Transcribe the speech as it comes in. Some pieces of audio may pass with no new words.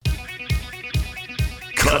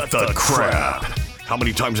Cut the crap. How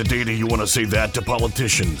many times a day do you want to say that to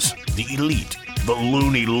politicians, the elite, the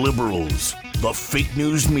loony liberals, the fake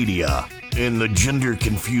news media, and the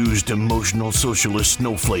gender-confused emotional socialist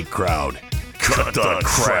snowflake crowd? Cut the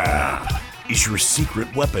crap is your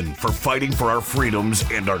secret weapon for fighting for our freedoms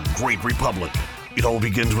and our great republic. It all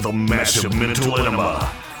begins with a massive mental enema,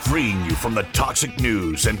 freeing you from the toxic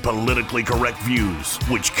news and politically correct views,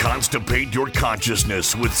 which constipate your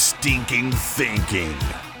consciousness with stinking thinking.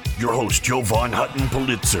 Your host, Jovan Hutton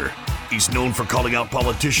Pulitzer. He's known for calling out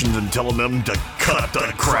politicians and telling them to cut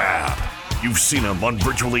the crap. You've seen him on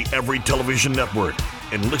virtually every television network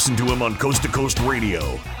and listened to him on Coast to Coast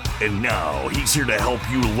Radio. And now he's here to help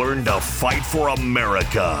you learn to fight for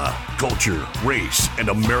America. Culture, race, and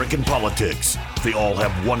American politics. They all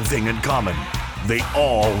have one thing in common. They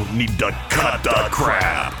all need to cut the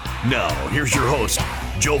crap. Now, here's your host,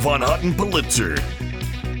 Jovan Hutton Pulitzer.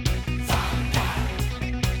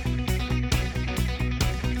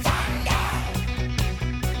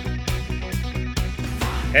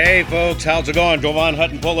 Hey folks, how's it going? Jovan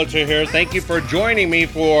Hutton Pulitzer here. Thank you for joining me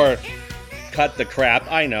for Cut the Crap.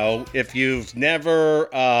 I know, if you've never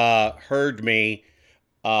heard me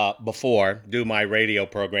before do my radio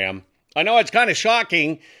program, I know it's kind of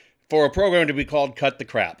shocking for a program to be called Cut the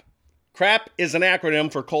Crap. CRAP is an acronym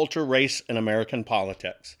for Culture, Race, and American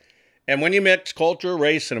Politics. And when you mix culture,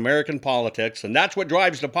 race, and American politics, and that's what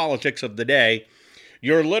drives the politics of the day,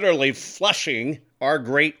 you're literally flushing our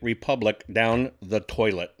great republic down the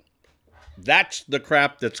toilet. That's the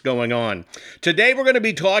crap that's going on. Today we're going to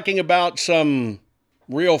be talking about some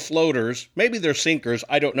real floaters. Maybe they're sinkers.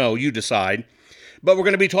 I don't know. You decide. But we're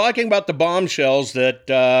going to be talking about the bombshells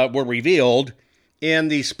that were revealed in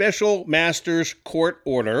the Special Masters Court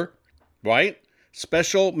Order, right?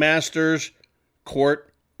 Special Masters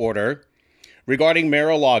Court Order regarding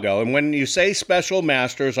A-Lago. And when you say Special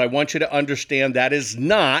Masters, I want you to understand that is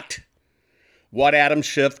not what Adam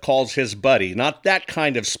Schiff calls his buddy. Not that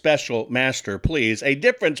kind of special master, please. A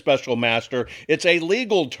different special master. It's a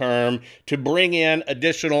legal term to bring in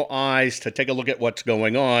additional eyes to take a look at what's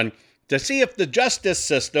going on, to see if the justice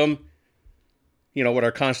system, you know, what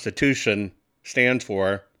our Constitution stands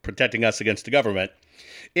for, protecting us against the government,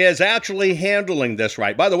 is actually handling this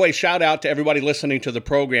right. By the way, shout out to everybody listening to the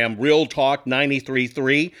program, Real Talk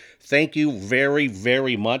 93.3. Thank you very,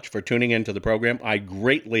 very much for tuning into the program. I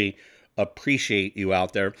greatly appreciate you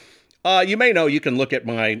out there. You may know, you can look at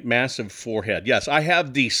my massive forehead. Yes, I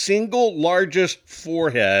have the single largest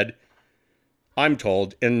forehead, I'm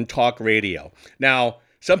told, in talk radio. Now,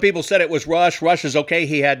 some people said it was Rush. Rush is okay.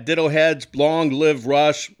 He had ditto heads. Long live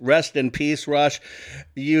Rush. Rest in peace, Rush.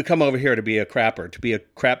 You come over here to be a crapper, to be a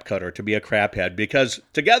crap cutter, to be a crap head, because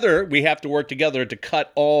together we have to work together to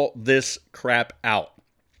cut all this crap out.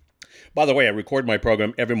 By the way, I record my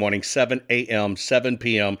program every morning, 7 a.m., 7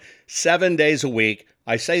 p.m., 7 days a week.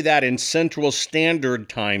 I say that in Central Standard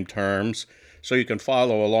Time terms, so you can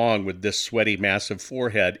follow along with this sweaty, massive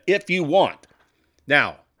forehead if you want.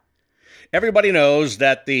 Now, everybody knows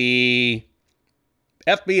that the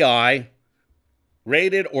FBI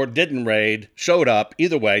raided or didn't raid, showed up,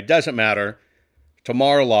 either way, doesn't matter, to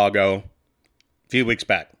Mar-a-Lago a few weeks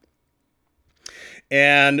back.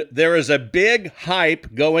 And there is a big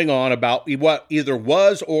hype going on about what either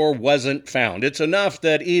was or wasn't found. It's enough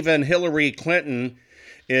that even Hillary Clinton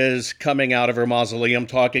is coming out of her mausoleum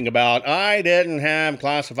talking about, I didn't have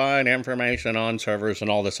classified information on servers and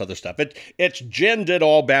all this other stuff. It's ginned it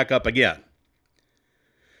all back up again.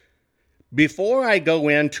 Before I go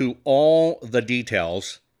into all the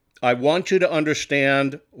details, I want you to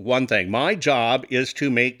understand one thing. My job is to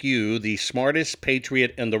make you the smartest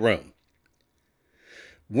patriot in the room.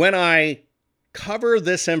 When I cover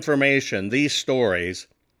this information, these stories,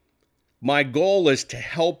 my goal is to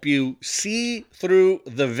help you see through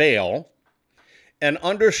the veil and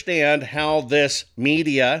understand how this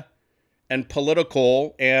media and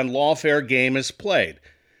political and lawfare game is played.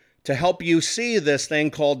 To help you see this thing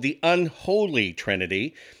called the unholy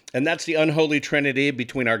trinity, and that's the unholy trinity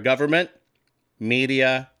between our government,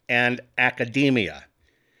 media, and academia.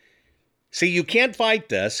 See, you can't fight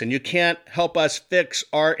this, and you can't help us fix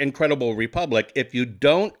our incredible republic if you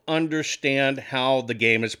don't understand how the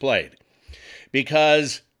game is played.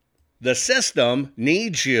 Because the system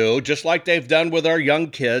needs you, just like they've done with our young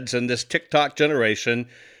kids and this TikTok generation,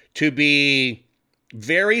 to be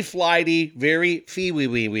very flighty, very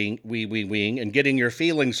fee-wee-wee-wing, and getting your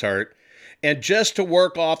feelings hurt, and just to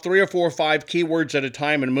work off 3 or 4 or 5 keywords at a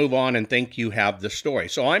time and move on and think you have the story.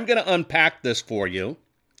 So I'm going to unpack this for you.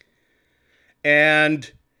 And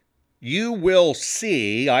you will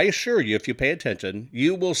see, I assure you, if you pay attention,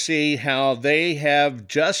 you will see how they have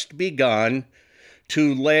just begun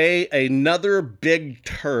to lay another big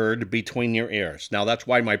turd between your ears. Now, that's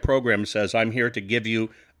why my program says I'm here to give you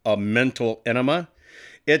a mental enema.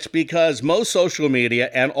 It's because most social media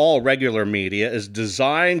and all regular media is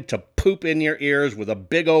designed to poop in your ears with a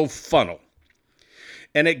big old funnel.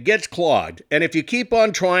 And it gets clogged. And if you keep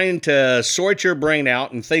on trying to sort your brain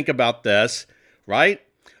out and think about this, right,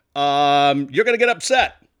 you're going to get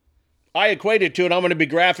upset. I equate it to, and I'm going to be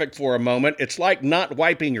graphic for a moment, it's like not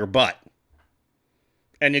wiping your butt.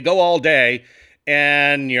 And you go all day,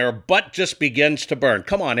 and your butt just begins to burn.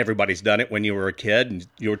 Come on, everybody's done it when you were a kid, and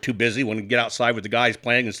you were too busy when you get outside with the guys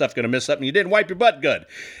playing and stuff's going to miss something. You didn't wipe your butt good.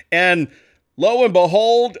 And lo and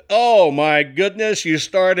behold, oh my goodness, you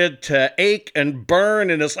started to ache and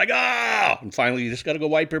burn, and it's like, and finally you just got to go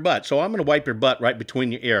wipe your butt. So I'm going to wipe your butt right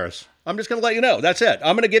between your ears. I'm just going to let you know. That's it.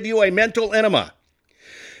 I'm going to give you a mental enema.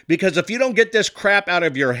 Because if you don't get this crap out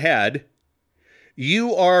of your head,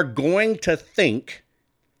 you are going to think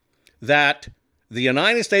that the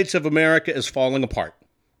United States of America is falling apart.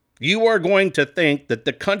 You are going to think that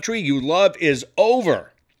the country you love is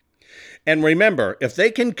over. And remember, if they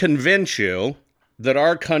can convince you that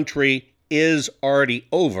our country is already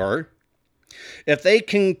over, if they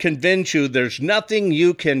can convince you there's nothing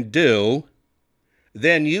you can do,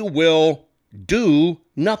 then you will do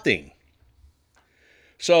nothing.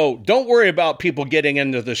 So don't worry about people getting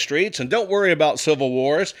into the streets and don't worry about civil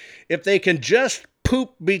wars. If they can just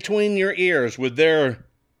poop between your ears with their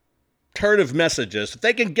turd of messages, if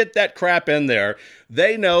they can get that crap in there,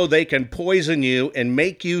 they know they can poison you and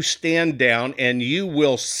make you stand down, and you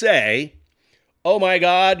will say, oh my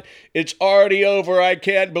God, it's already over, I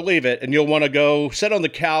can't believe it. And you'll want to go sit on the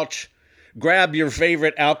couch, grab your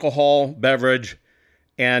favorite alcohol beverage,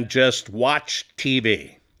 and just watch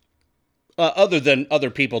TV. Other than other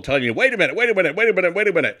people telling you, wait a minute.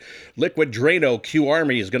 Liquid Drano Q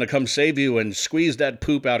Army is going to come save you and squeeze that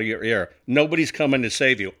poop out of your ear. Nobody's coming to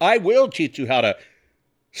save you. I will teach you how to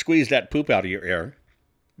squeeze that poop out of your ear,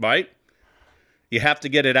 right? You have to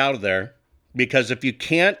get it out of there, because if you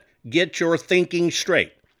can't get your thinking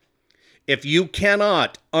straight, if you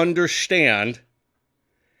cannot understand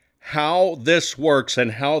how this works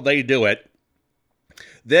and how they do it,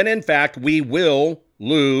 then in fact we will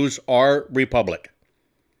lose our republic.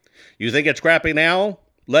 You think it's crappy now?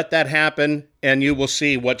 Let that happen, and you will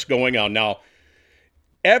see what's going on. Now,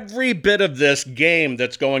 every bit of this game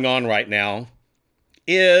that's going on right now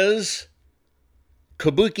is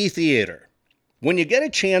kabuki theater. When you get a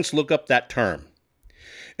chance, look up that term.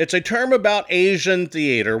 It's a term about Asian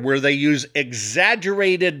theater where they use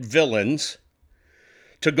exaggerated villains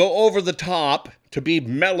to go over the top, to be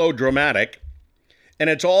melodramatic, and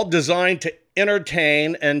it's all designed to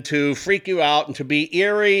entertain and to freak you out and to be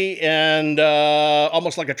eerie and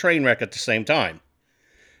almost like a train wreck at the same time.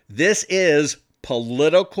 This is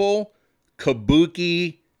political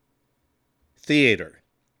kabuki theater.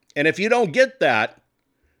 And if you don't get that,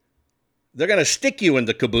 they're going to stick you in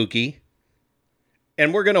the kabuki,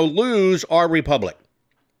 and we're going to lose our republic.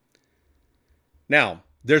 Now,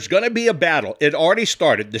 there's going to be a battle. It already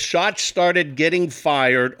started. The shots started getting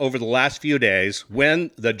fired over the last few days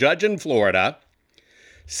when the judge in Florida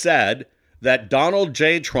said that Donald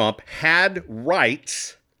J. Trump had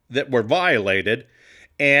rights that were violated,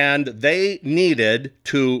 and they needed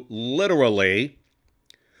to literally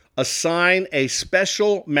assign a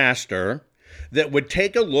special master that would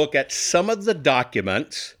take a look at some of the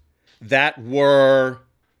documents that were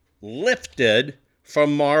lifted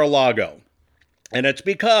from A-Lago. And it's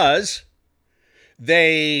because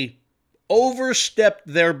they overstepped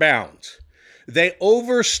their bounds. They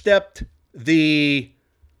overstepped the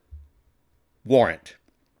warrant.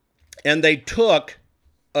 And they took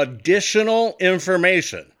additional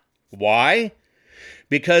information. Why?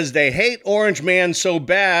 Because they hate Orange Man so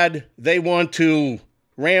bad, they want to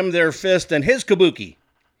ram their fist in his kabuki.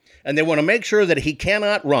 And they want to make sure that he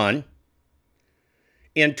cannot run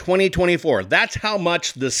in 2024. That's how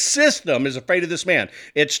much the system is afraid of this man.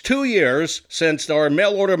 It's 2 years since our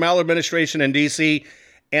mail order maladministration in D.C.,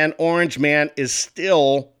 and Orange Man is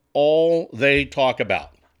still all they talk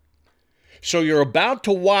about. So you're about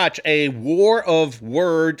to watch a war of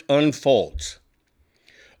words unfolds.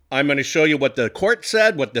 I'm going to show you what the court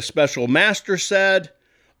said, what the special master said.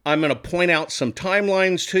 I'm going to point out some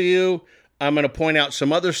timelines to you. I'm going to point out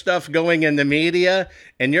some other stuff going in the media,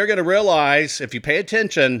 and you're going to realize, if you pay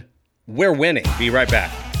attention, we're winning. Be right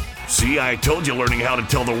back. See, I told you learning how to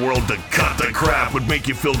tell the world to cut the crap would make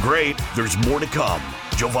you feel great. There's more to come.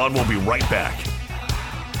 Jovan will be right back.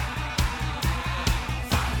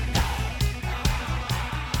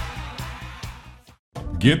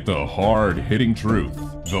 Get the hard-hitting truth.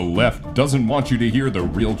 The left doesn't want you to hear the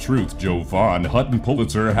real truth Jovan Hutton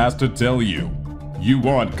Pulitzer has to tell you. You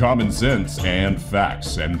want common sense and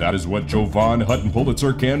facts, and that is what Jovan Hutton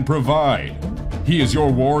Pulitzer can provide. He is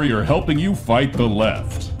your warrior helping you fight the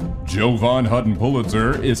left. Jovan Hutton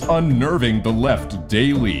Pulitzer is unnerving the left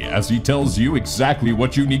daily as he tells you exactly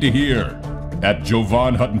what you need to hear. At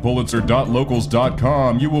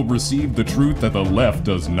jovanhuttonpulitzer.locals.com, you will receive the truth that the left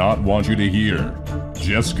does not want you to hear.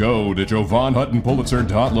 Just go to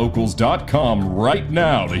jovanhuttonpulitzer.locals.com right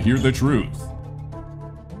now to hear the truth.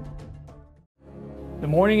 The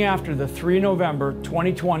morning after the 3 November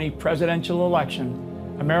 2020 presidential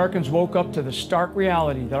election, Americans woke up to the stark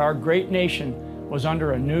reality that our great nation was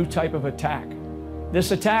under a new type of attack. This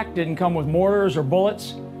attack didn't come with mortars or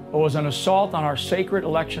bullets, but was an assault on our sacred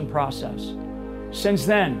election process. Since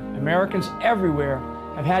then, Americans everywhere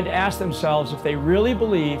have had to ask themselves if they really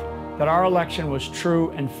believe that our election was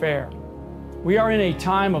true and fair. We are in a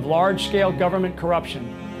time of large-scale government corruption,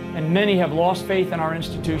 and many have lost faith in our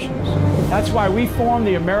institutions. That's why we formed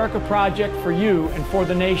the America Project for you and for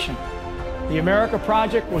the nation. The America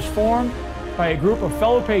Project was formed by a group of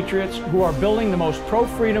fellow patriots who are building the most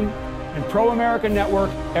pro-freedom and pro-America network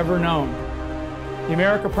ever known. The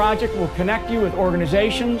America Project will connect you with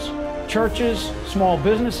organizations, churches, small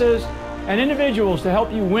businesses, and individuals to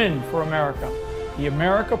help you win for America. The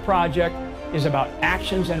America Project is about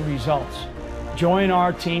actions and results. Join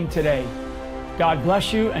our team today. God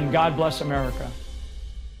bless you and God bless America.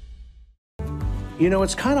 You know,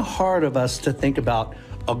 it's kind of hard of us to think about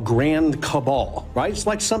a grand cabal, right? It's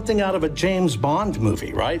like something out of a James Bond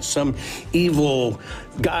movie, right? Some evil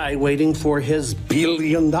guy waiting for his $1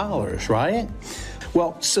 billion, right?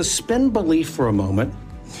 Well, suspend belief for a moment.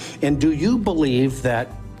 And do you believe that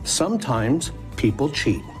sometimes people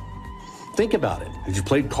cheat? Think about it. Have you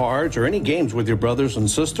played cards or any games with your brothers and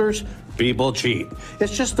sisters? People cheat.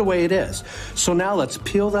 It's just the way it is. So now let's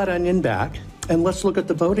peel that onion back and let's look at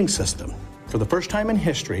the voting system. For the first time in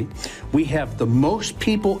history, we have the most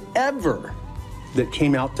people ever that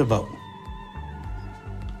came out to vote.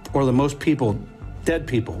 Or the most people, dead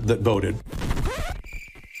people, that voted.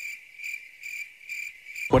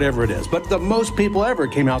 Whatever it is, but the most people ever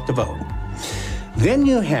came out to vote. Then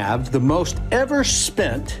you have the most ever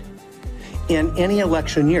spent in any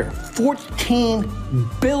election year.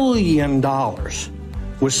 $14 billion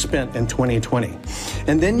was spent in 2020.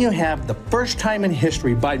 And then you have the first time in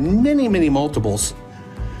history, by many, many multiples,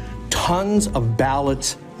 tons of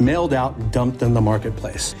ballots mailed out, dumped in the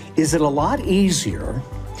marketplace. Is it a lot easier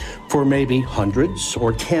for maybe hundreds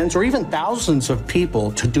or tens or even thousands of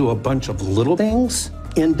people to do a bunch of little things,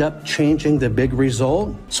 end up changing the big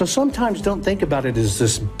result? So sometimes don't think about it as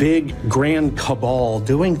this big grand cabal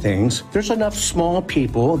doing things. There's enough small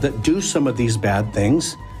people that do some of these bad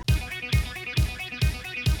things.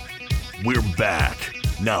 We're back.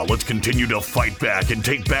 Now let's continue to fight back and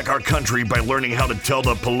take back our country by learning how to tell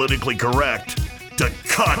the politically correct to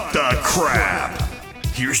cut the crap.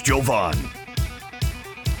 Here's Jovan.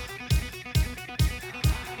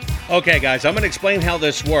 Okay, guys, I'm going to explain how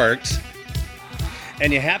this works.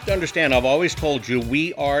 And you have to understand, I've always told you,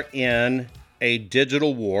 we are in a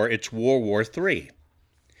digital war. It's World War III.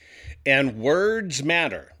 And words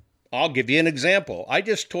matter. I'll give you an example. I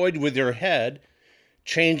just toyed with your head,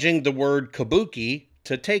 changing the word kabuki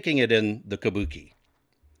to taking it in the kabuki.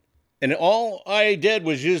 And all I did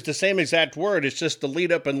was use the same exact word. It's just the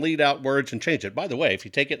lead up and lead out words and change it. By the way, if you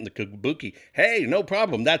take it in the kabuki, hey, no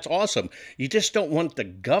problem. That's awesome. You just don't want the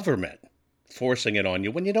government forcing it on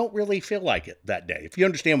you when you don't really feel like it that day, if you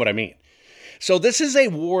understand what I mean. So this is a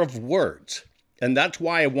war of words. And that's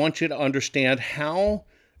why I want you to understand how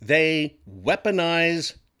they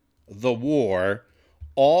weaponize the war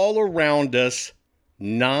all around us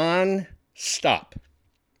non-stop.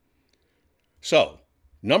 So,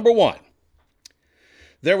 number one,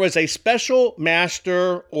 there was a special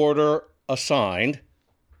master order assigned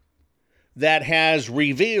that has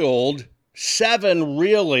revealed 7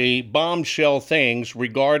 really bombshell things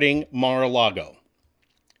regarding Mar-a-Lago.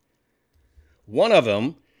 One of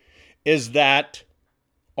them is that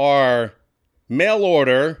our mail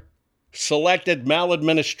order selected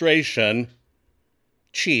maladministration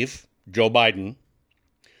chief, Joe Biden,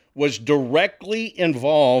 was directly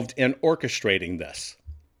involved in orchestrating this.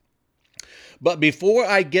 But before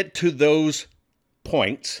I get to those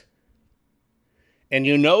points, and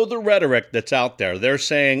you know the rhetoric that's out there, they're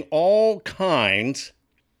saying all kinds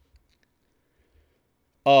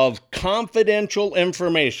of confidential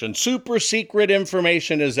information, super secret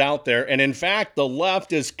information is out there. And in fact, the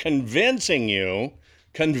left is convincing you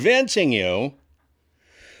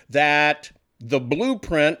that the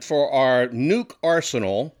blueprint for our nuke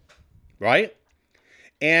arsenal, right?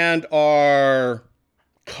 And our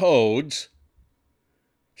codes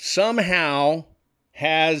somehow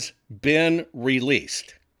has been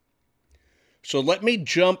released. So let me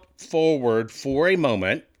jump forward for a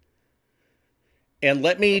moment and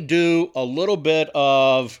let me do a little bit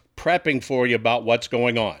of prepping for you about what's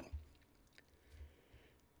going on.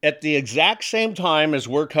 At the exact same time as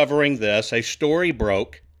we're covering this, a story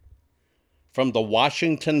broke from the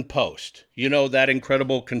Washington Post. You know, that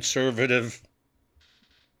incredible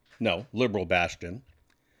liberal bastion.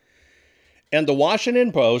 And the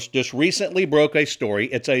Washington Post just recently broke a story.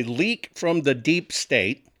 It's a leak from the deep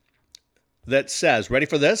state that says, ready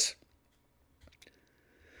for this?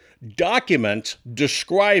 Documents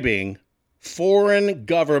describing foreign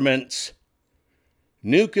governments'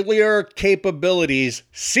 nuclear capabilities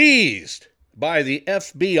seized by the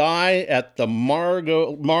FBI at the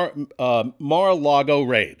Mar-a-Lago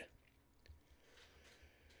raid.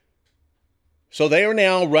 So they are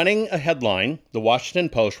now running a headline, the Washington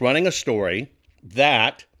Post, running a story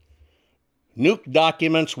that nuke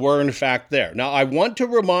documents were in fact there. Now, I want to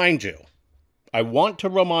remind you,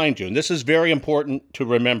 and this is very important to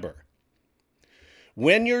remember.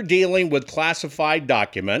 When you're dealing with classified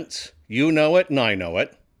documents, you know it and I know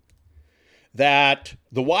it, that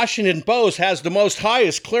the Washington Post has the most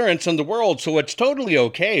highest clearance in the world, so it's totally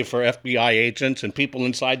okay for FBI agents and people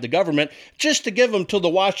inside the government just to give them to the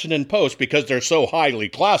Washington Post because they're so highly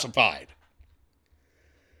classified.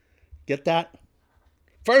 Get that?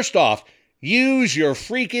 First off, use your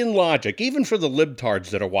freaking logic, even for the libtards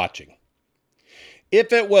that are watching.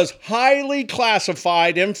 If it was highly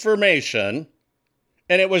classified information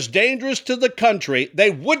and it was dangerous to the country, they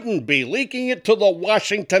wouldn't be leaking it to the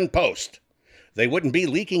Washington Post. They wouldn't be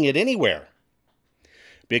leaking it anywhere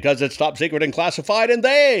because it's top secret and classified and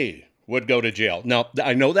they would go to jail. Now,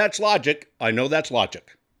 I know that's logic.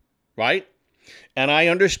 Right? And I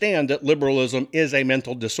understand that liberalism is a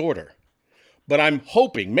mental disorder. But I'm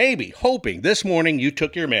hoping this morning you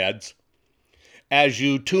took your meds as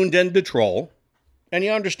you tuned in to Troll and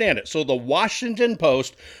you understand it. So the Washington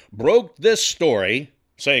Post broke this story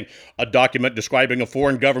saying a document describing a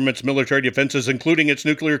foreign government's military defenses, including its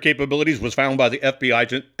nuclear capabilities, was found by the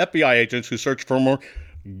FBI agents who searched for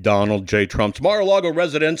Donald J. Trump's Mar-a-Lago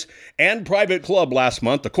residence and private club last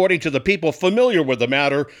month, according to the people familiar with the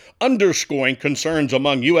matter, underscoring concerns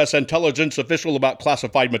among U.S. intelligence officials about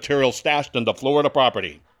classified material stashed in the Florida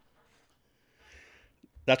property.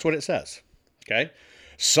 That's what it says, okay?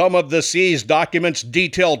 Some of the seized documents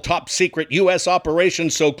detail top secret U.S.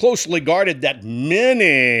 operations so closely guarded that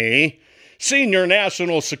many senior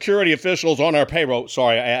national security officials on our payroll,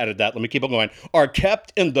 sorry, I added that, let me keep on going, are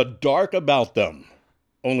kept in the dark about them.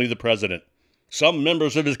 Only the president, some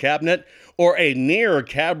members of his cabinet, or a near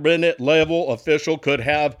cabinet level official could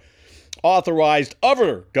have authorized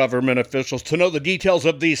other government officials to know the details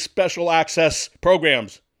of these special access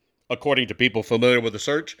programs, according to people familiar with the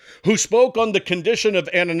search, who spoke on the condition of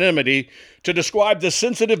anonymity to describe the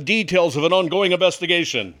sensitive details of an ongoing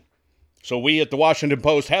investigation. So we at the Washington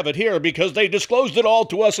Post have it here because they disclosed it all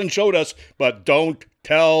to us and showed us, but don't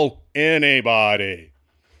tell anybody.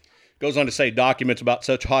 Goes on to say documents about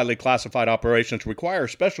such highly classified operations require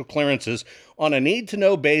special clearances on a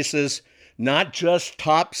need-to-know basis, not just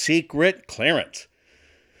top secret clearance.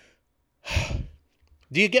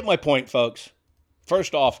 Do you get my point, folks?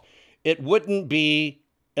 First off, it wouldn't be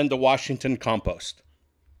in the Washington compost.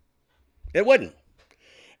 It wouldn't.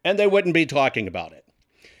 And they wouldn't be talking about it.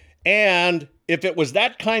 And if it was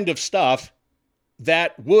that kind of stuff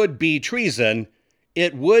that would be treason,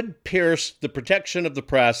 it would pierce the protection of the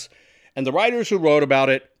press, and the writers who wrote about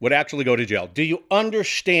it would actually go to jail. Do you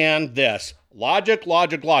understand this? Logic.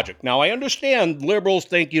 Now, I understand liberals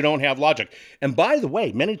think you don't have logic. And by the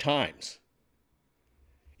way, many times,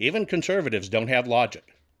 even conservatives don't have logic.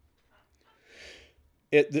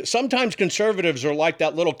 Sometimes conservatives are like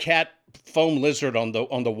that little cat foam lizard on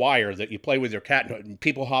the wire that you play with your cat and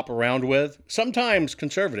people hop around with. Sometimes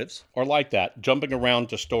conservatives are like that, jumping around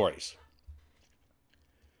to stories.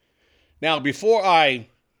 Now, before I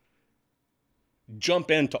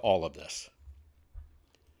jump into all of this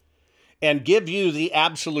and give you the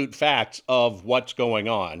absolute facts of what's going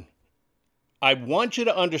on, I want you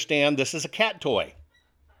to understand this is a cat toy.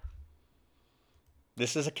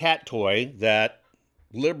 This is a cat toy that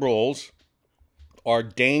liberals are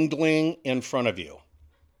dangling in front of you.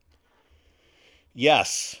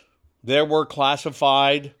 Yes, there were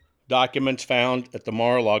classified documents found at the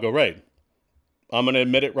Mar-a-Lago raid. I'm going to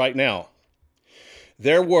admit it right now.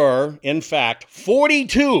 There were, in fact,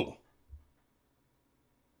 42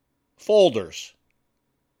 folders.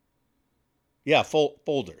 Yeah,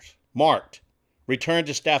 folders. Marked. Returned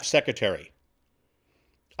to staff secretary.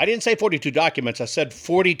 I didn't say 42 documents. I said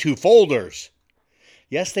 42 folders.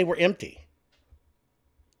 Yes, they were empty.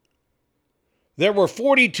 There were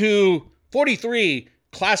 43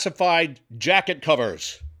 classified jacket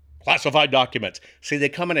covers. Classified documents. See, they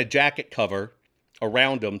come in a jacket cover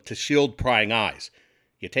around them to shield prying eyes.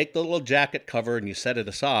 You take the little jacket cover and you set it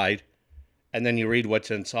aside, and then you read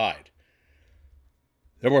what's inside.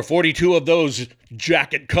 There were 42 of those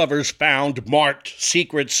jacket covers found, marked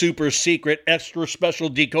secret, super secret, extra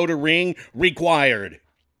special decoder ring required.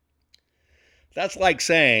 That's like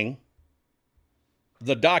saying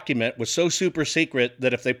the document was so super secret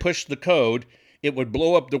that if they pushed the code, it would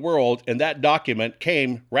blow up the world, and that document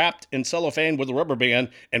came wrapped in cellophane with a rubber band,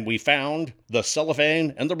 and we found the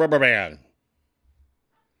cellophane and the rubber band.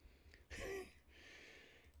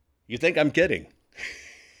 You think I'm kidding?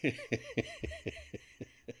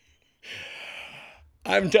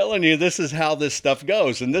 I'm telling you, this is how this stuff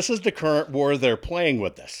goes. And this is the current war they're playing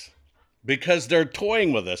with us. Because they're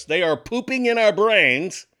toying with us. They are pooping in our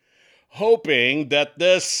brains, hoping that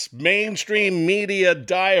this mainstream media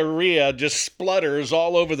diarrhea just splutters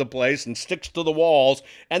all over the place and sticks to the walls,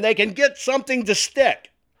 and they can get something to stick.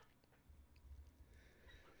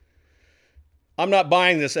 I'm not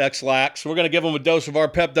buying this X-Lax. We're going to give them a dose of our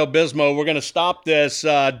Pepto-Bismol. We're going to stop this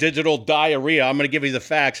digital diarrhea. I'm going to give you the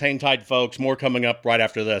facts. Hang tight, folks. More coming up right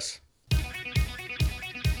after this.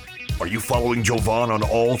 Are you following Jovan on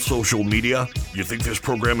all social media? You think this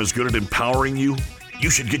program is good at empowering you? You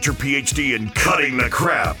should get your PhD in cutting the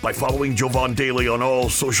crap by following Jovan daily on all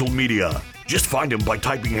social media. Just find him by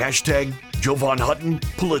typing hashtag Jovan Hutton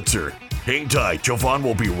Pulitzer. Hang tight. Jovan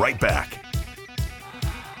will be right back.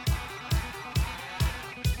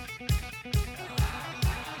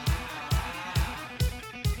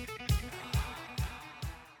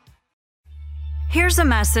 Here's a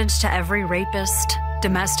message to every rapist,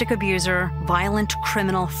 domestic abuser, violent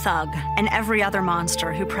criminal thug, and every other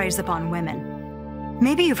monster who preys upon women.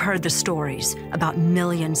 Maybe you've heard the stories about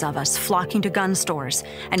millions of us flocking to gun stores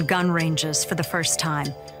and gun ranges for the first time,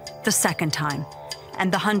 the second time,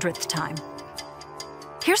 and the 100th time.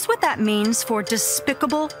 Here's what that means for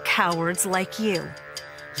despicable cowards like you.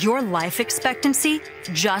 Your life expectancy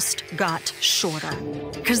just got shorter.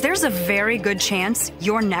 Because there's a very good chance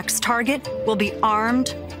your next target will be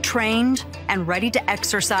armed, trained, and ready to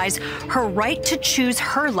exercise her right to choose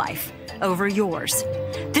her life over yours.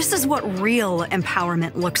 This is what real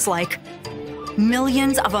empowerment looks like.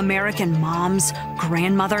 Millions of American moms,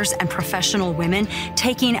 grandmothers, and professional women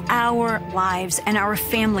taking our lives and our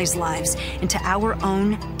families' lives into our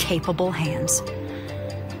own capable hands.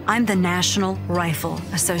 I'm the National Rifle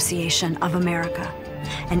Association of America,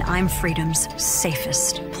 and I'm freedom's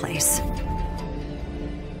safest place.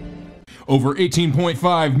 Over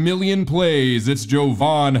 18.5 million plays, it's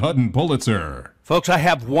Jovan Hutton Pulitzer. Folks, I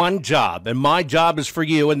have one job, and my job is for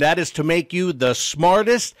you, and that is to make you the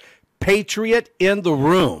smartest patriot in the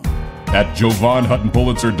room. At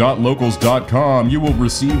JovanHuttonPulitzer.locals.com, you will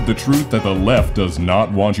receive the truth that the left does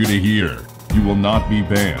not want you to hear. You will not be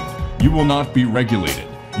banned. You will not be regulated.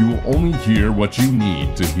 You will only hear what you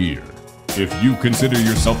need to hear. If you consider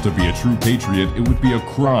yourself to be a true patriot, it would be a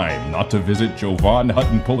crime not to visit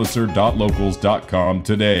JovanHuttonPulitzer.locals.com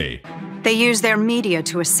today. They use their media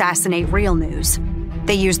to assassinate real news.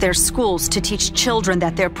 They use their schools to teach children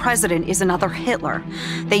that their president is another Hitler.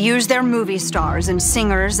 They use their movie stars and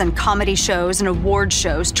singers and comedy shows and award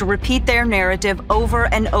shows to repeat their narrative over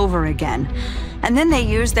and over again. And then they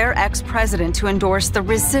use their ex-president to endorse the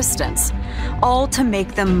resistance, all to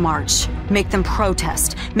make them march, make them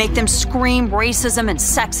protest, make them scream racism and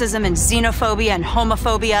sexism and xenophobia and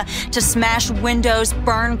homophobia, to smash windows,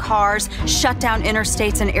 burn cars, shut down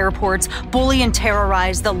interstates and airports, bully and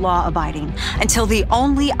terrorize the law-abiding, until the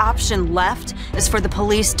only option left is for the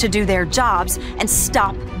police to do their jobs and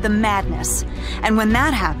stop the madness. And when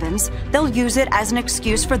that happens, they'll use it as an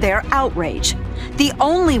excuse for their outrage. The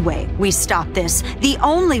only way we stop this, the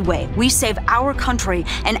only way we save our country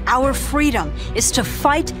and our freedom, is to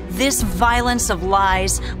fight this violence of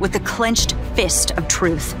lies with the clenched fist of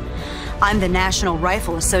truth. I'm the National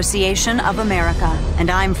Rifle Association of America, and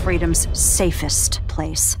I'm freedom's safest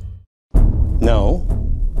place. No,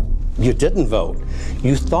 you didn't vote.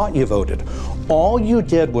 You thought you voted. All you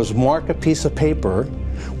did was mark a piece of paper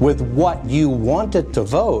with what you wanted to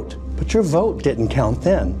vote, but your vote didn't count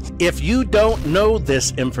then. If you don't know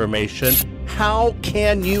this information, how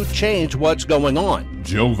can you change what's going on?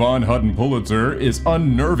 Jovan Hutton Pulitzer is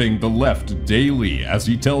unnerving the left daily as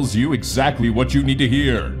he tells you exactly what you need to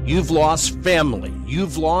hear. You've lost family.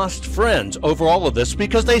 You've lost friends over all of this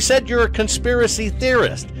because they said you're a conspiracy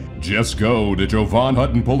theorist. Just go to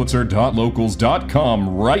jovanhuttonpulitzer.locals.com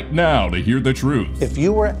right now to hear the truth. If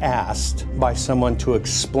you were asked by someone to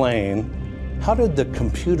explain, how did the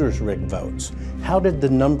computers rig votes? How did the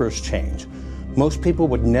numbers change? Most people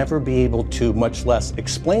would never be able to, much less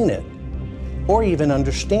explain it or even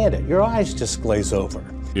understand it. Your eyes just glaze over.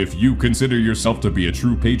 If you consider yourself to be a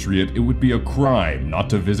true patriot, it would be a crime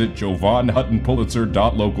not to visit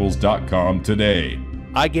jovanhuttonpulitzer.locals.com today.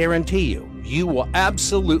 I guarantee you, you will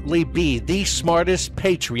absolutely be the smartest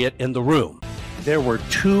patriot in the room. There were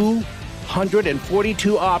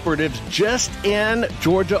 242 operatives just in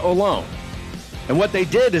Georgia alone. And what they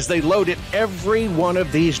did is they loaded every one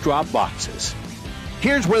of these drop boxes.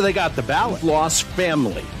 Here's where they got the ballot. You've lost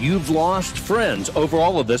family. You've lost friends over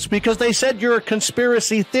all of this because they said you're a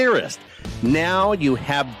conspiracy theorist. Now you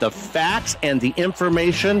have the facts and the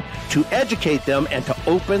information to educate them and to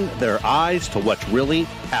open their eyes to what's really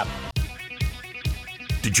happening.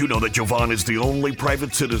 Did you know that Jovan is the only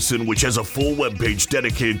private citizen which has a full webpage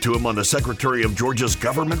dedicated to him on the Secretary of Georgia's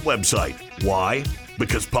government website? Why?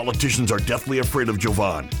 Because politicians are deathly afraid of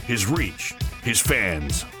Jovan, his reach, his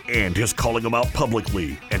fans, and his calling them out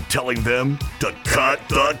publicly and telling them to cut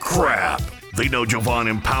the crap. They know Jovan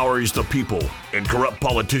empowers the people, and corrupt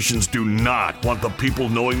politicians do not want the people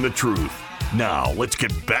knowing the truth. Now, let's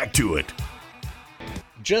get back to it.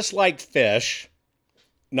 Just like fish,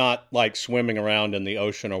 not like swimming around in the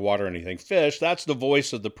ocean or water or anything. Fish, that's the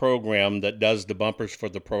voice of the program that does the bumpers for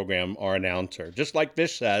the program, our announcer. Just like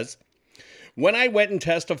Fish says, when I went and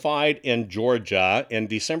testified in Georgia in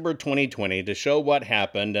December 2020 to show what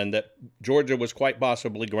happened and that Georgia was quite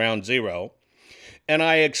possibly ground zero, and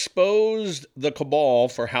I exposed the cabal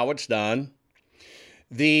for how it's done,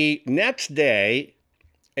 the next day,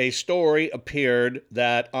 a story appeared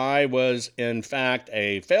that I was, in fact,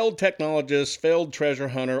 a failed technologist, failed treasure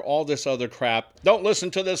hunter, all this other crap. Don't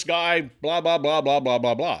listen to this guy, blah, blah, blah, blah, blah,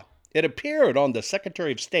 blah, blah. It appeared on the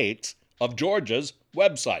Secretary of State's of Georgia's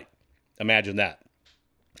website. Imagine that.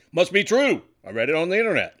 Must be true. I read it on the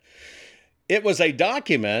internet. It was a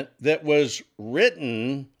document that was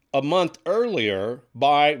written a month earlier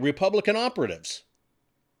by Republican operatives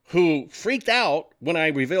who freaked out when I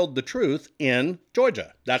revealed the truth in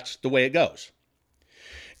Georgia. That's the way it goes.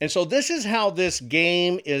 And so this is how this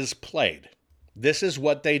game is played. This is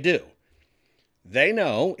what they do. They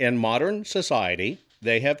know in modern society,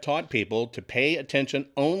 they have taught people to pay attention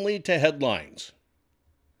only to headlines.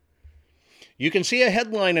 You can see a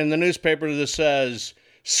headline in the newspaper that says,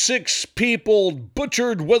 6 people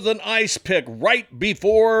butchered with an ice pick right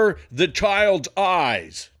before the child's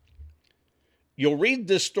eyes. You'll read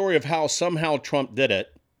this story of how somehow Trump did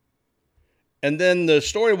it, and then the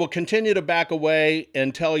story will continue to back away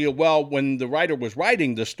and tell you, well, when the writer was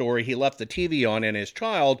writing the story, he left the TV on and his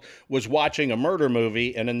child was watching a murder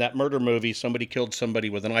movie, and in that murder movie, somebody killed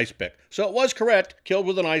somebody with an ice pick. So it was correct, killed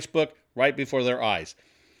with an ice pick right before their eyes.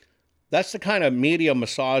 That's the kind of media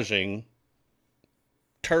massaging,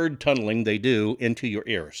 turd tunneling they do into your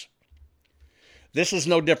ears. This is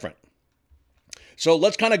no different. So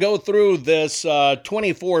let's kind of go through this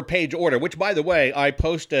 24-page order, which, by the way, I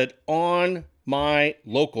posted on my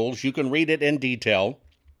locals. You can read it in detail.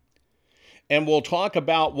 And we'll talk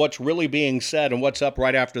about what's really being said and what's up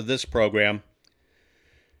right after this program.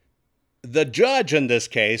 The judge in this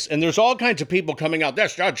case, and there's all kinds of people coming out,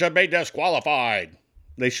 this judge should be disqualified.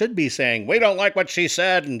 They should be saying, we don't like what she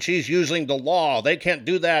said and she's using the law. They can't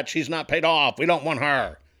do that. She's not paid off. We don't want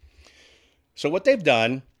her. So what they've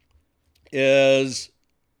done is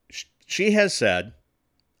she has said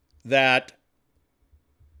that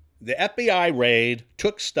the FBI raid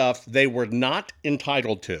took stuff they were not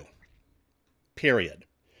entitled to. Period.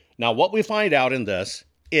 Now, what we find out in this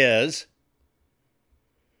is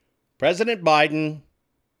President Biden,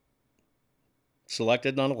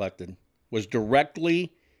 selected, non-elected, was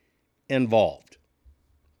directly involved.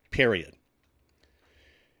 Period.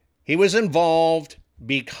 He was involved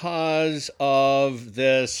because of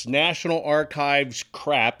this National Archives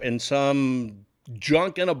crap and some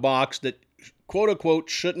junk in a box that, quote unquote,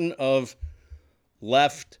 shouldn't have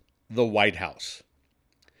left the White House.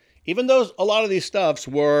 Even though a lot of these stuffs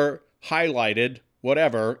were highlighted,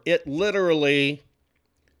 whatever, it literally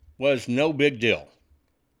was no big deal.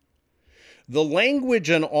 The language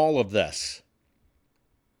in all of this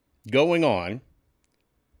going on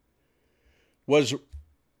was,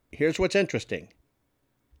 here's what's interesting.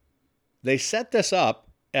 They set this up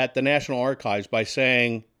at the National Archives by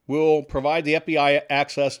saying, will provide the FBI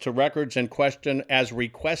access to records in question as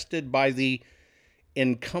requested by the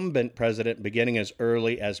incumbent president beginning as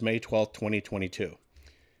early as May 12, 2022.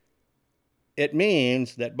 It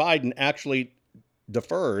means that Biden actually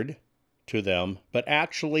deferred to them, but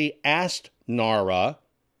actually asked NARA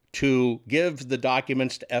to give the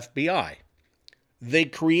documents to FBI. They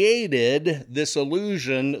created this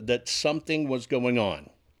illusion that something was going on.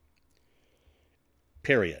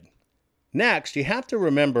 Period. Next, you have to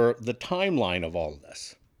remember the timeline of all of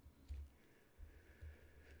this.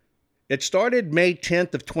 It started May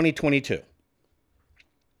 10th of 2022.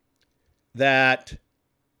 That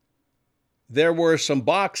there were some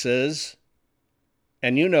boxes,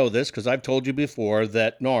 and you know this because I've told you before,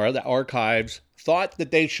 that NARA, the archives, thought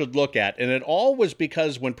that they should look at. And it all was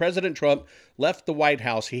because when President Trump left the White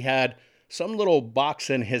House, he had some little box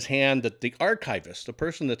in his hand that the archivist, the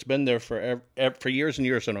person that's been there for years and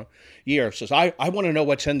years and a year, says, I want to know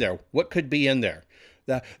what's in there. What could be in there?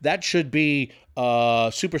 That should be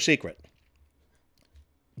super secret.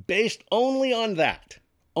 Based only on that,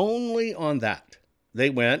 they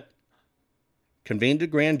went, convened a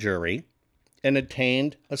grand jury, and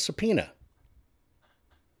obtained a subpoena.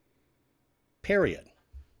 Period.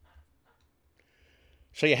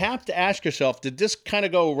 So you have to ask yourself, did this kind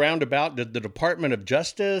of go roundabout? Did the Department of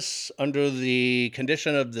Justice, under the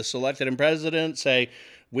condition of the selected president, say,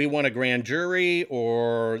 we want a grand jury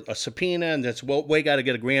or a subpoena? And that's, well, we got to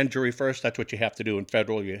get a grand jury first. That's what you have to do in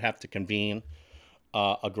federal. You have to convene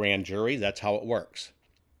a grand jury. That's how it works.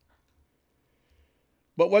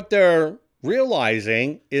 But what they're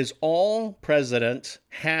realizing is all presidents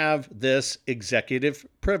have this executive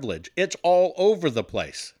privilege. It's all over the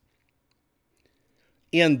place.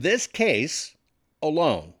 In this case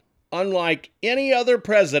alone, unlike any other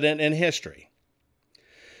president in history,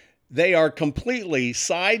 they are completely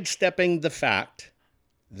sidestepping the fact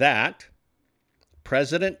that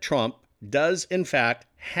President Trump does, in fact,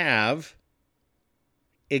 have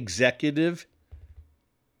executive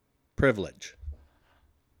privilege.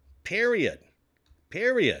 Period.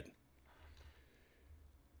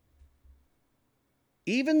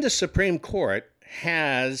 Even the Supreme Court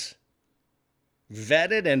has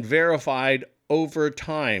vetted and verified over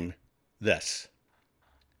time this.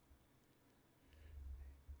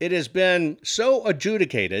 It has been so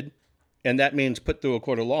adjudicated, and that means put through a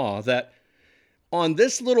court of law, that on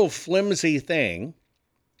this little flimsy thing,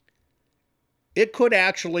 it could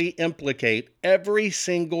actually implicate every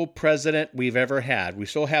single president we've ever had. We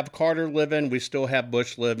still have Carter living, we still have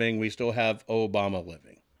Bush living, we still have Obama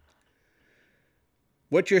living.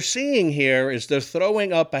 What you're seeing here is they're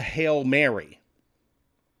throwing up a Hail Mary.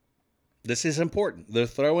 This is important. They're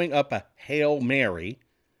throwing up a Hail Mary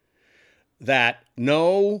that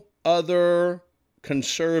no other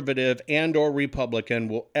conservative and or Republican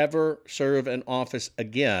will ever serve in office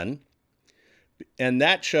again. And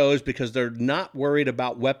that shows because they're not worried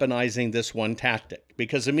about weaponizing this one tactic.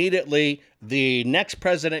 Because immediately the next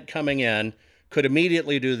president coming in could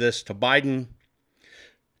immediately do this to Biden,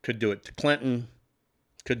 could do it to Clinton,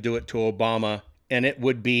 could do it to Obama, and it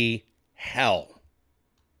would be hell.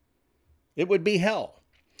 It would be hell.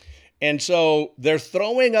 And so they're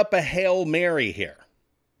throwing up a Hail Mary here.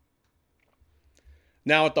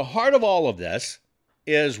 Now, at the heart of all of this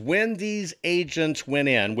is when these agents went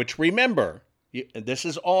in, which remember, this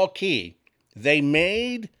is all key. They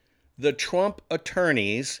made the Trump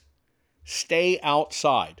attorneys stay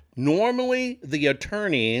outside. Normally, the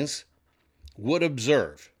attorneys would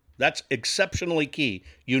observe. That's exceptionally key.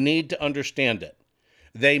 You need to understand it.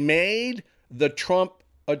 They made the Trump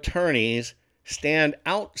attorneys stand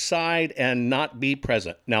outside and not be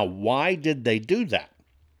present. Now, why did they do that?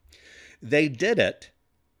 They did it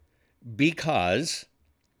because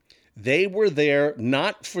they were there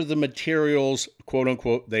not for the materials, quote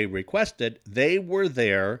unquote, they requested. They were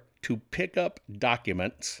there to pick up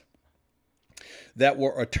documents that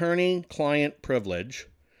were attorney-client privilege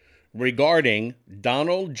regarding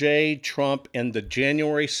Donald J. Trump and the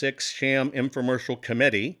January 6th sham infomercial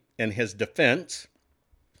committee and his defense,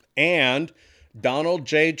 and Donald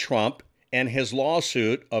J. Trump and his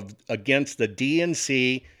lawsuit against the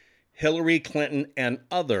DNC, Hillary Clinton, and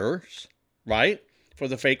others, right? For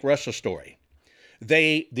the fake Russia story.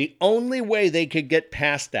 The only way they could get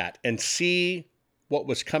past that and see what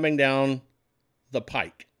was coming down the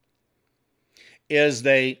pike is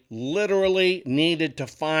they literally needed to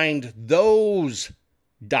find those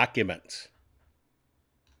documents.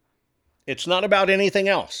 It's not about anything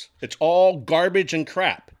else. It's all garbage and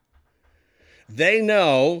crap. They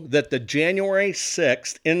know that the January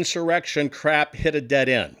 6th insurrection crap hit a dead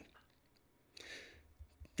end.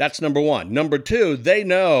 That's number one. Number two, they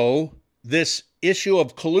know this issue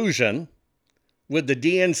of collusion with the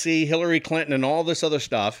DNC, Hillary Clinton, and all this other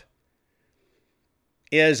stuff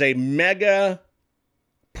is a mega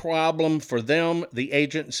problem for them, the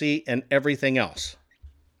agency, and everything else.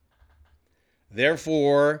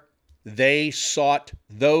 Therefore, they sought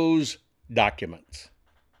those documents.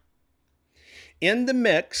 In the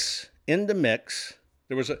mix,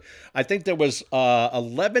 there was, I think there was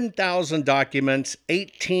 11,000 documents,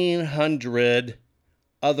 1,800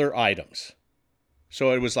 other items.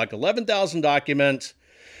 So it was like 11,000 documents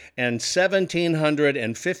and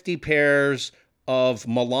 1,750 pairs of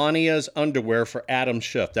Melania's underwear for Adam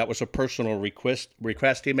Schiff. That was a personal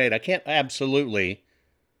request he made. I can't absolutely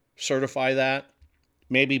certify that.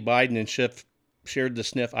 Maybe Biden and Schiff shared the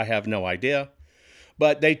sniff. I have no idea.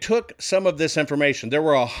 But they took some of this information. There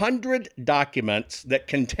were 100 documents that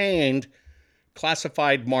contained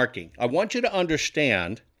classified marking. I want you to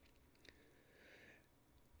understand,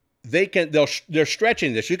 they're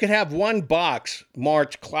stretching this. You can have one box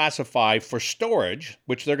marked classified for storage,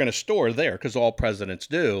 which they're going to store there because all presidents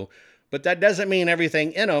do. But that doesn't mean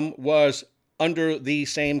everything in them was under the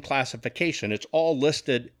same classification. It's all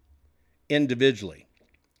listed individually.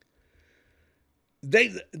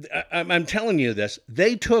 I'm telling you this,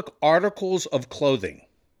 they took articles of clothing.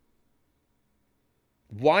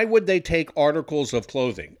 Why would they take articles of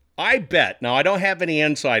clothing? I bet, now I don't have any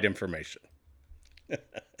inside information,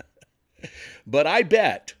 but I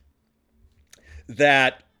bet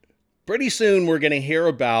that pretty soon we're going to hear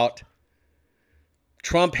about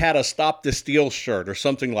Trump had a Stop the Steal shirt or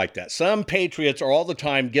something like that. Some patriots are all the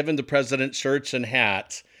time giving the president shirts and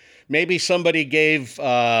hats. Maybe somebody gave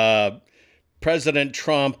President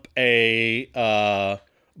Trump a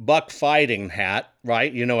buck fighting hat,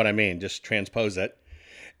 right? You know what I mean? Just transpose it.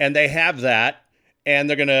 And they have that, and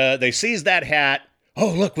they seize that hat. Oh,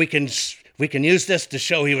 look, we can use this to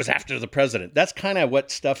show he was after the president. That's kind of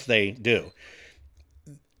what stuff they do.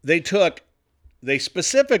 They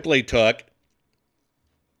specifically took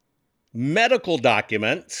medical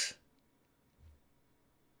documents.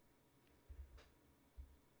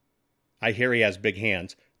 I hear he has big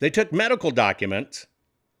hands. They took medical documents,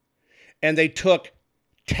 and they took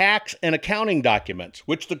tax and accounting documents,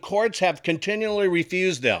 which the courts have continually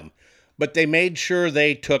refused them, but they made sure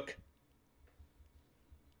they took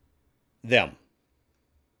them.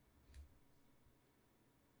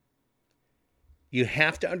 You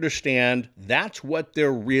have to understand that's what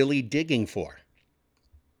they're really digging for.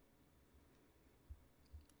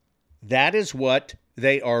 That is what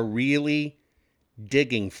they are really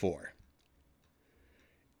digging for.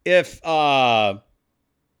 If there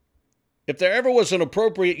ever was an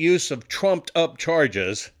appropriate use of trumped up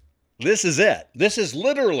charges, this is it. This is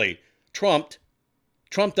literally trumped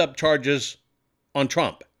up charges on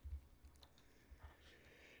Trump.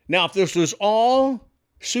 Now, if this was all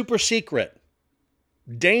super secret,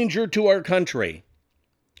 danger to our country,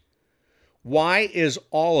 why is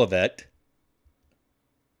all of it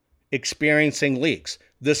experiencing leaks?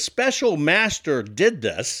 The special master did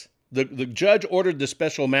this. The judge ordered the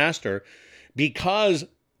special master because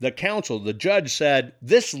the judge said,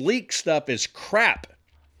 this leak stuff is crap.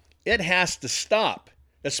 It has to stop,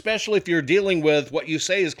 especially if you're dealing with what you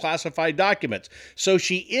say is classified documents. So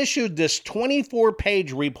she issued this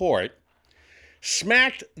 24-page report,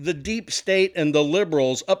 smacked the deep state and the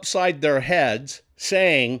liberals upside their heads,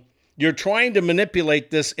 saying, you're trying to manipulate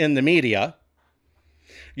this in the media.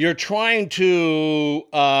 You're trying to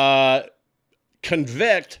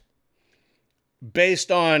convict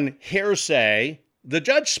based on hearsay. The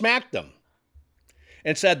judge smacked them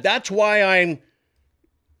and said, that's why I'm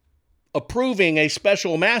approving a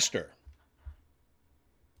special master.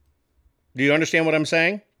 Do you understand what I'm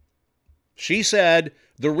saying? She said,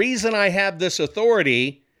 the reason I have this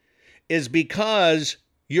authority is because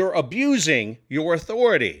you're abusing your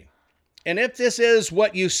authority. And if this is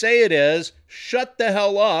what you say it is, shut the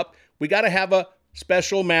hell up. We got to have a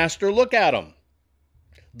special master look at them.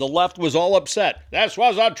 The left was all upset. This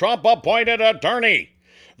was a Trump-appointed attorney.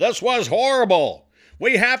 This was horrible.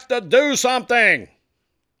 We have to do something.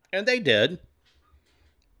 And they did.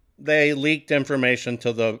 They leaked information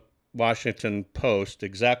to the Washington Post,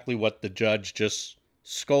 exactly what the judge just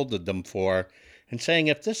scolded them for, and saying,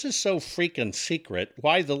 if this is so freaking secret,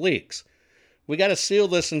 why the leaks? We got to seal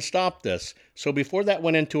this and stop this. So before that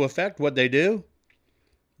went into effect, what'd they do?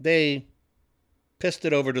 They pissed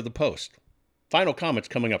it over to the Post. Final comments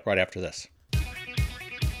coming up right after this.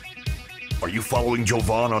 Are you following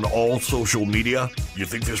Jovan on all social media? You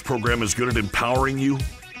think this program is good at empowering you?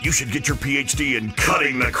 You should get your PhD in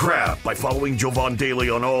cutting the crap by following Jovan daily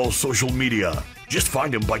on all social media. Just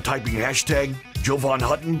find him by typing hashtag Jovan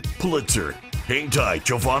Hutton Pulitzer. Hang tight,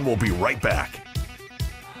 Jovan will be right back.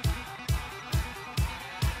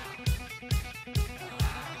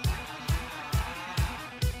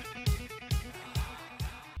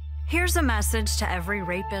 Here's a message to every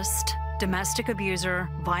rapist, domestic abuser,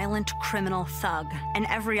 violent criminal thug, and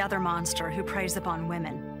every other monster who preys upon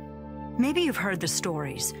women. Maybe you've heard the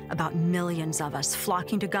stories about millions of us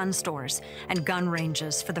flocking to gun stores and gun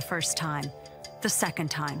ranges for the first time, the second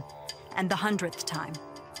time, and the 100th time.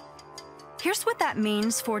 Here's what that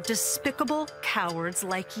means for despicable cowards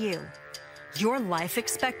like you. Your life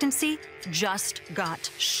expectancy just got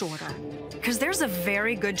shorter. Because there's a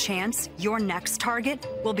very good chance your next target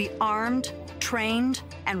will be armed, trained,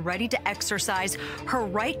 and ready to exercise her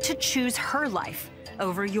right to choose her life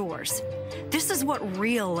over yours. This is what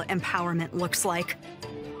real empowerment looks like.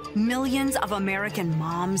 Millions of American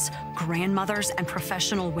moms, grandmothers, and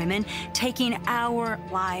professional women taking our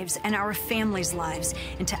lives and our families' lives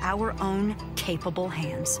into our own capable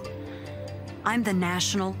hands. I'm the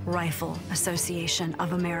National Rifle Association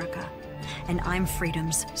of America, and I'm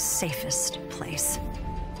freedom's safest place.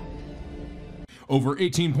 Over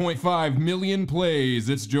 18.5 million plays,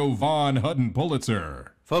 it's Jovan Hutton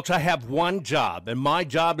Pulitzer. Folks, I have one job, and my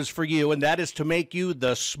job is for you, and that is to make you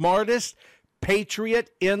the smartest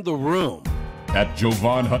patriot in the room. At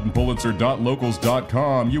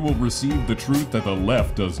JovanHuttonPulitzer.locals.com, you will receive the truth that the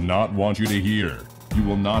left does not want you to hear. You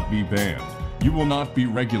will not be banned. You will not be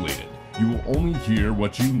regulated. You will only hear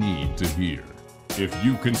what you need to hear. If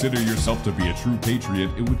you consider yourself to be a true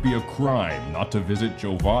patriot, it would be a crime not to visit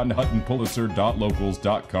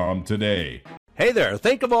JovanHuttonPulitzer.locals.com today. Hey there,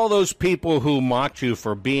 think of all those people who mocked you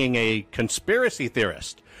for being a conspiracy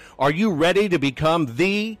theorist. Are you ready to become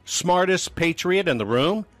the smartest patriot in the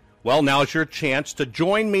room? Well, now's your chance to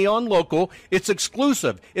join me on Local. It's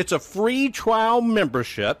exclusive. It's a free trial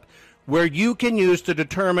membership where you can use to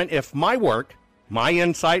determine if my work, my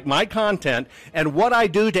insight, my content, and what I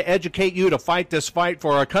do to educate you to fight this fight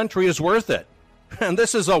for our country is worth it. And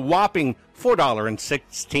this is a whopping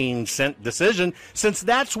 $4.16 decision, since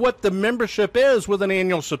that's what the membership is with an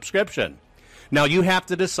annual subscription. Now, you have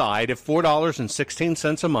to decide if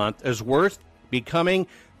 $4.16 a month is worth becoming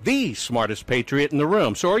the smartest patriot in the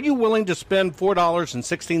room. So are you willing to spend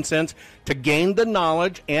 $4.16 to gain the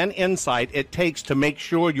knowledge and insight it takes to make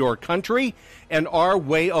sure your country and our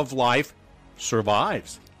way of life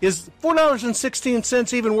survives? Is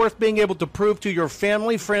 $4.16 even worth being able to prove to your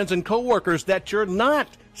family, friends, and coworkers that you're not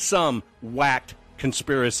some whacked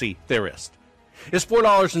conspiracy theorist? Is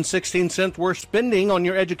 $4.16 worth spending on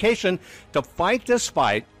your education to fight this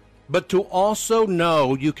fight, but to also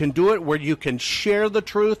know you can do it where you can share the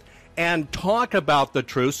truth and talk about the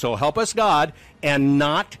truth, so help us God, and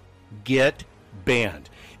not get banned?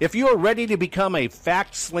 If you are ready to become a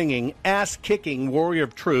fact-slinging, ass-kicking warrior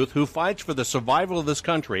of truth who fights for the survival of this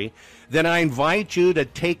country, then I invite you to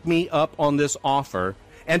take me up on this offer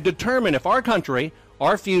and determine if our country,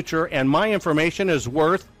 our future, and my information is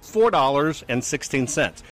worth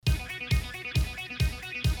 $4.16.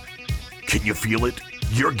 Can you feel it?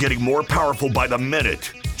 You're getting more powerful by the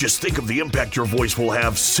minute. Just think of the impact your voice will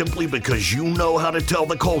have simply because you know how to tell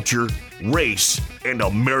the culture, race, and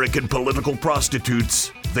American political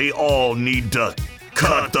prostitutes they all need to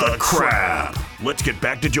cut the crap. Let's get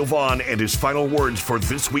back to Jovan and his final words for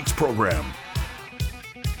this week's program.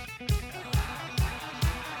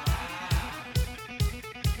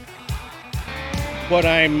 What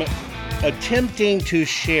I'm attempting to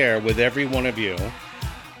share with every one of you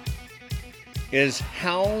is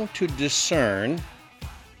how to discern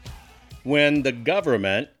when the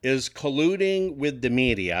government is colluding with the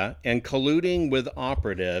media and colluding with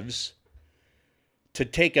operatives to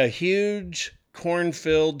take a huge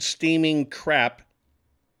corn-filled steaming crap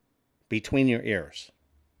between your ears.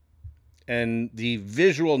 And the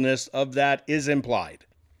visualness of that is implied.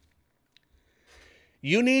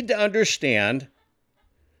 You need to understand,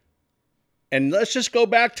 and let's just go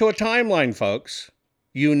back to a timeline, folks.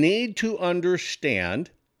 You need to understand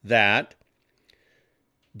that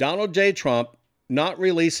Donald J. Trump not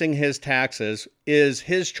releasing his taxes is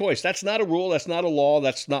his choice. That's not a rule. That's not a law.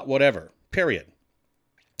 That's not whatever, period.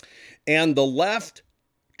 And the left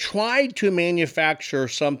tried to manufacture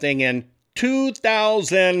something in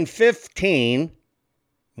 2015.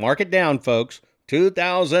 Mark it down, folks.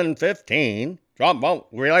 2015. Trump won't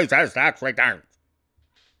release his tax returns.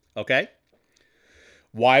 Okay?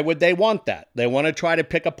 Why would they want that? They want to try to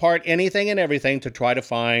pick apart anything and everything to try to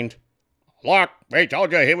find, look, we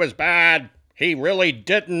told you he was bad. He really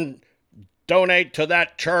didn't donate to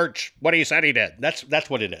that church what he said he did. That's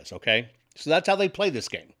what it is, okay? So that's how they play this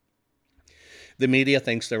game. the media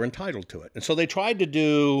thinks they're entitled to it. And so they tried to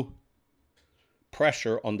do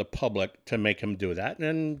pressure on the public to make him do that.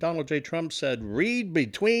 And Donald J. Trump said, read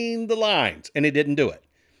between the lines. And he didn't do it.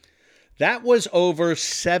 That was over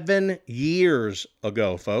 7 years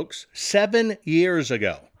ago, folks. 7 years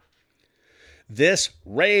ago. This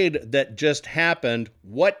raid that just happened,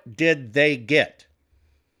 what did they get?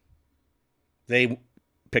 They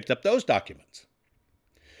picked up those documents.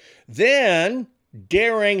 Then,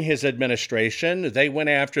 during his administration, they went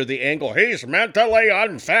after the angle, he's mentally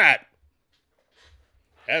unfit.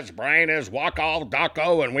 His brain is wacko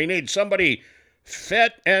docko, and we need somebody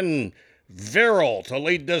fit and virile to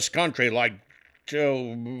lead this country like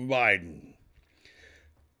Joe Biden.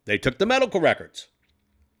 They took the medical records.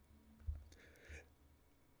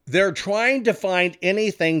 They're trying to find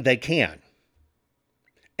anything they can.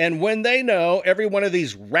 And when they know every one of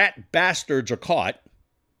these rat bastards are caught,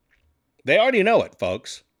 they already know it,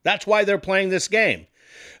 folks. That's why they're playing this game.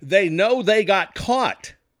 They know they got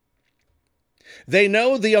caught. They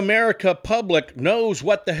know the America public knows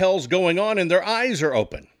what the hell's going on and their eyes are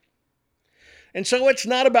open. And so it's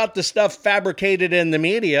not about the stuff fabricated in the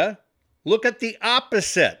media. Look at the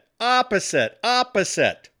opposite.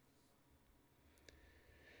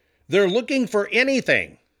 They're looking for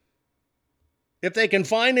anything. If they can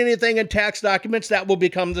find anything in tax documents, that will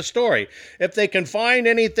become the story. If they can find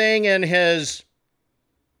anything in his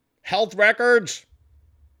health records,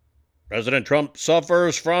 President Trump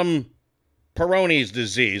suffers from Peyronie's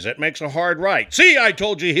disease. It makes a hard right. See, I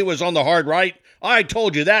told you he was on the hard right. I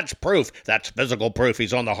told you that's proof. That's physical proof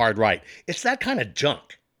he's on the hard right. It's that kind of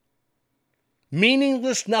junk.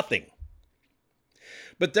 Meaningless nothing.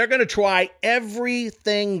 But they're going to try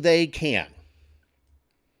everything they can.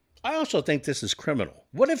 I also think this is criminal.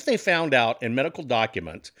 What if they found out in medical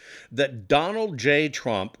documents that Donald J.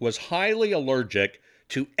 Trump was highly allergic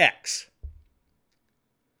to X?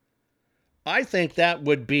 I think that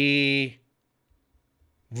would be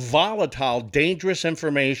volatile, dangerous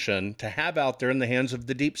information to have out there in the hands of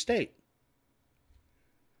the deep state.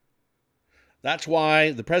 That's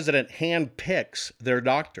why the president handpicks their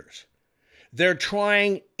doctors. They're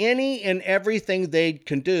trying any and everything they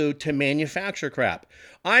can do to manufacture crap.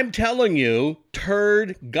 I'm telling you,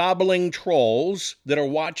 turd gobbling trolls that are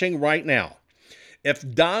watching right now, if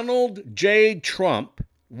Donald J. Trump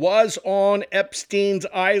was on Epstein's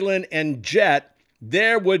island and jet,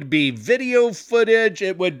 there would be video footage.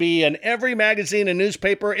 It would be in every magazine and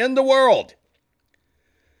newspaper in the world.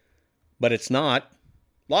 But it's not.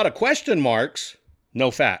 A lot of question marks,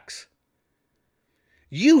 no facts.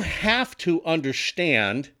 You have to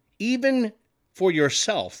understand, even for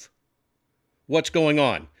yourself, what's going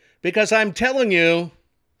on. Because I'm telling you,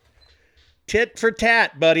 tit for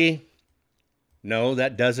tat, buddy. No,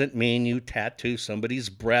 that doesn't mean you tattoo somebody's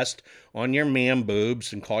breast on your man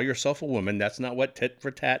boobs and call yourself a woman. That's not what tit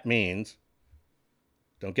for tat means.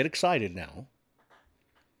 Don't get excited now.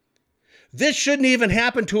 This shouldn't even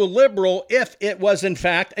happen to a liberal if it was, in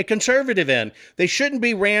fact, a conservative end. They shouldn't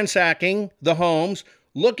be ransacking the homes,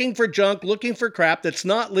 looking for junk, looking for crap that's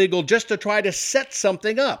not legal just to try to set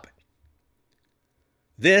something up.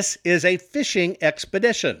 This is a fishing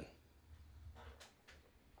expedition.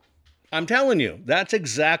 I'm telling you, that's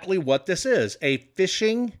exactly what this is, a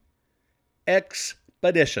fishing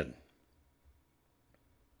expedition.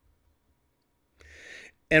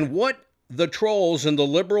 And what the trolls and the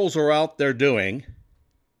liberals are out there doing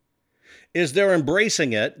is they're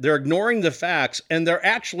embracing it, they're ignoring the facts, and they're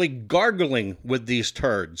actually gargling with these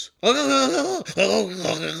turds. I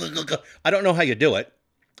don't know how you do it.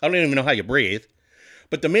 I don't even know how you breathe.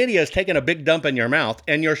 But the media is taking a big dump in your mouth,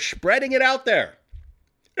 and you're spreading it out there.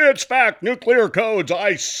 It's fact, nuclear codes.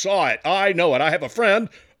 I saw it. I know it. I have a friend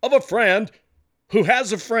of a friend who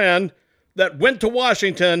has a friend that went to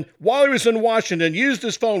Washington. While he was in Washington, used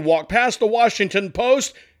his phone, walked past the Washington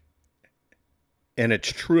Post, and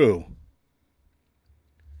it's true.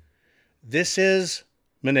 This is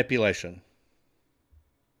manipulation.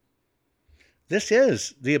 This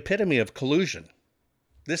is the epitome of collusion.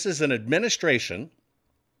 This is an administration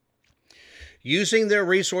using their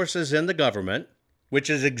resources in the government, which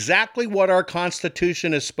is exactly what our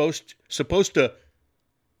Constitution is supposed to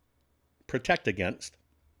protect against.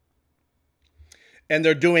 And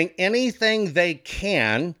they're doing anything they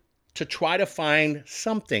can to try to find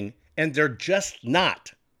something, and they're just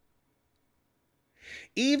not.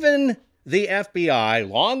 Even the FBI,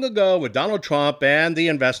 long ago with Donald Trump and the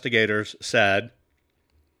investigators, said,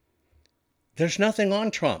 there's nothing on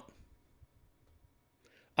Trump.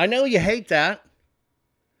 I know you hate that.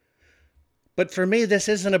 But for me, this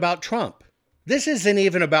isn't about Trump. This isn't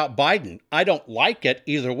even about Biden. I don't like it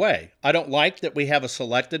either way. I don't like that we have a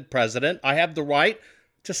selected president. I have the right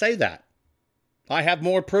to say that. I have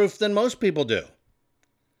more proof than most people do.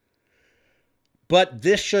 But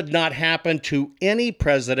this should not happen to any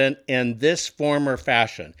president in this form or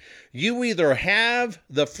fashion. You either have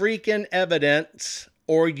the freaking evidence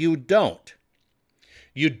or you don't.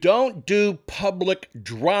 You don't do public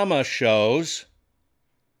drama shows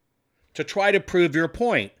to try to prove your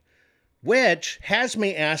point, which has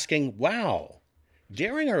me asking, wow,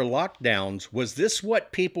 during our lockdowns, was this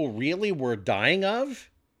what people really were dying of?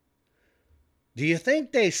 Do you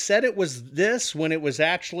think they said it was this when it was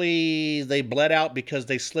actually they bled out because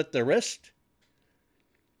they slit their wrist?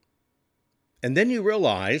 And then you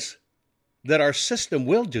realize that our system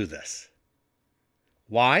will do this.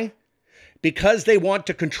 Why? Because they want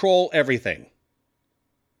to control everything.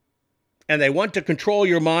 And they want to control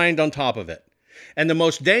your mind on top of it. And the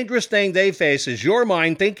most dangerous thing they face is your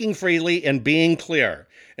mind thinking freely and being clear.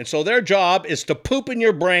 And so their job is to poop in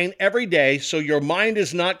your brain every day so your mind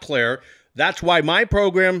is not clear. That's why my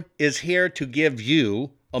program is here to give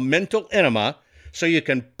you a mental enema so you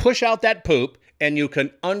can push out that poop and you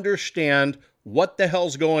can understand what the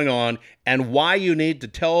hell's going on and why you need to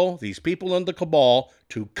tell these people in the cabal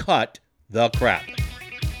to cut the crap.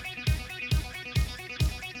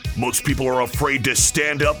 Most people are afraid to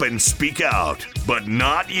stand up and speak out, but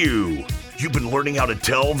not you. You've been learning how to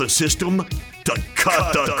tell the system to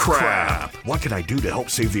cut the crap. What can I do to help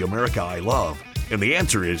save the America I love? And the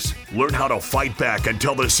answer is, learn how to fight back and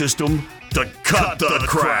tell the system to cut the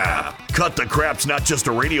crap. Cut the Crap's not just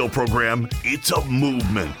a radio program, it's a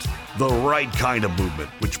movement. The right kind of movement,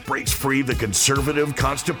 which breaks free the conservative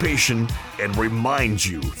constipation and reminds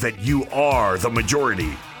you that you are the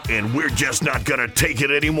majority. And we're just not gonna take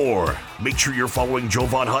it anymore. Make sure you're following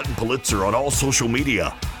Jovan Hutton Pulitzer on all social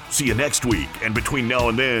media. See you next week, and between now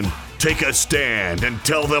and then, take a stand and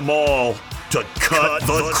tell them all to cut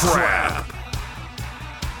the crap.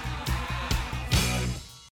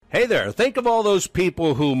 Hey there, think of all those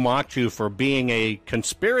people who mocked you for being a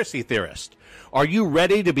conspiracy theorist. Are you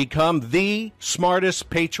ready to become the smartest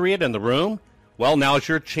patriot in the room? Well, now's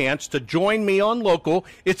your chance to join me on Local.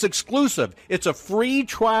 It's exclusive. It's a free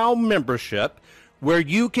trial membership where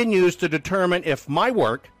you can use to determine if my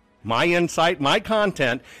work, my insight, my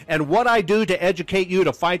content, and what I do to educate you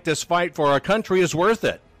to fight this fight for our country is worth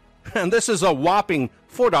it. And this is a whopping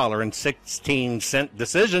 $4.16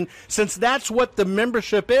 decision, since that's what the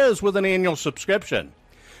membership is with an annual subscription.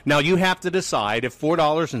 Now, you have to decide if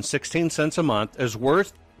 $4.16 a month is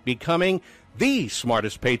worth becoming the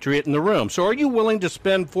smartest patriot in the room. So are you willing to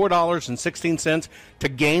spend $4.16 to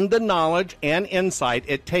gain the knowledge and insight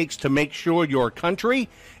it takes to make sure your country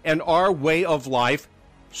and our way of life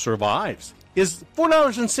survives? Is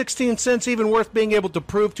 $4.16 even worth being able to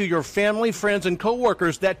prove to your family, friends, and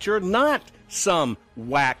coworkers that you're not some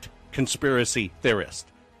whacked conspiracy theorist?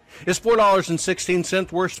 Is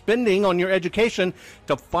 $4.16 worth spending on your education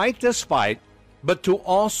to fight this fight, but to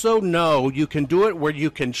also know you can do it where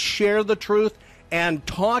you can share the truth and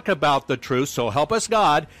talk about the truth, so help us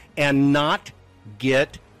God, and not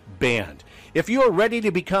get banned? If you are ready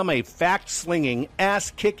to become a fact-slinging,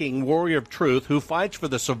 ass-kicking warrior of truth who fights for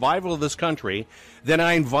the survival of this country, then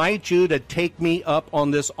I invite you to take me up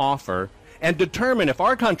on this offer and determine if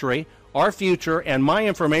our country, our future, and my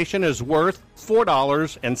information is worth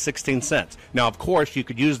 $4.16. Now, of course, you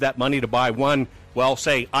could use that money to buy one, well,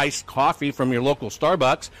 say, iced coffee from your local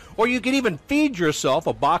Starbucks, or you could even feed yourself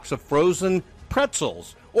a box of frozen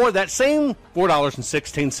pretzels. Or that same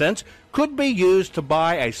 $4.16 could be used to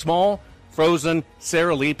buy a small frozen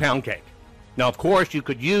Sara Lee pound cake. Now, of course, you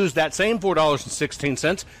could use that same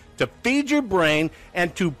 $4.16 to feed your brain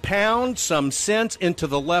and to pound some sense into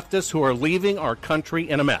the leftists who are leaving our country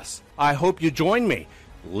in a mess. I hope you join me.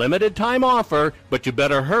 Limited time offer, but you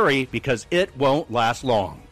better hurry because it won't last long.